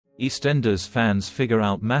EastEnders fans figure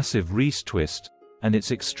out massive Reiss twist, and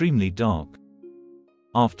it's extremely dark.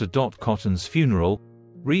 After Dot Cotton's funeral,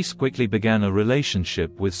 Reiss quickly began a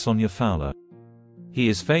relationship with Sonia Fowler. He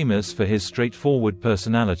is famous for his straightforward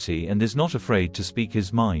personality and is not afraid to speak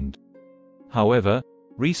his mind. However,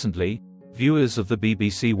 recently, viewers of the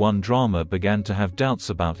BBC One drama began to have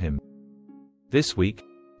doubts about him. This week,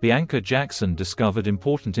 Bianca Jackson discovered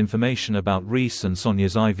important information about Reiss and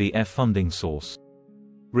Sonia's IVF funding source.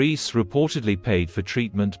 Reiss reportedly paid for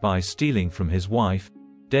treatment by stealing from his wife,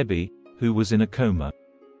 Debbie, who was in a coma.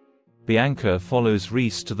 Bianca follows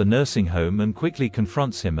Reiss to the nursing home and quickly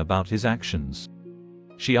confronts him about his actions.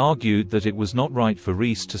 She argued that it was not right for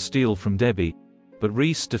Reiss to steal from Debbie, but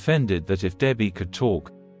Reiss defended that if Debbie could talk,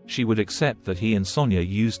 she would accept that he and Sonia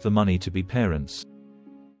used the money to be parents.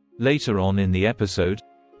 Later on in the episode,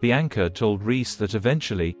 Bianca told Reiss that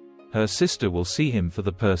eventually, her sister will see him for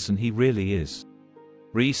the person he really is.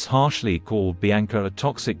 Reiss harshly called Bianca a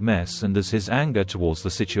toxic mess, and as his anger towards the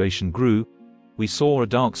situation grew, we saw a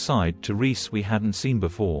dark side to Reiss we hadn't seen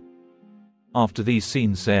before. After these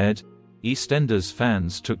scenes aired, EastEnders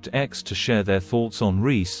fans took to X to share their thoughts on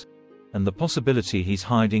Reiss, and the possibility he's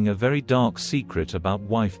hiding a very dark secret about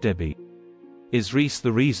wife Debbie. Is Reiss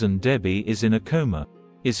the reason Debbie is in a coma?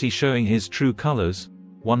 Is he showing his true colors?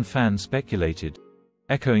 One fan speculated.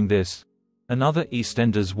 Echoing this, another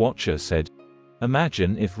EastEnders watcher said,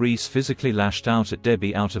 "Imagine if Reiss physically lashed out at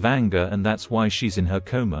Debbie out of anger and that's why she's in her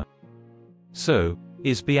coma." So,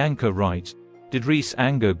 is Bianca right? Did Reiss'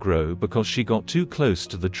 anger grow because she got too close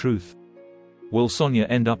to the truth? Will Sonia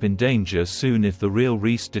end up in danger soon if the real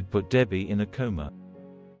Reiss did put Debbie in a coma?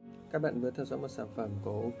 Các bạn vừa theo dõi một sản phẩm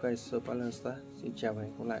của OK Spoiler. Xin chào và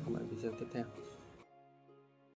hẹn gặp lại các bạn video tiếp theo.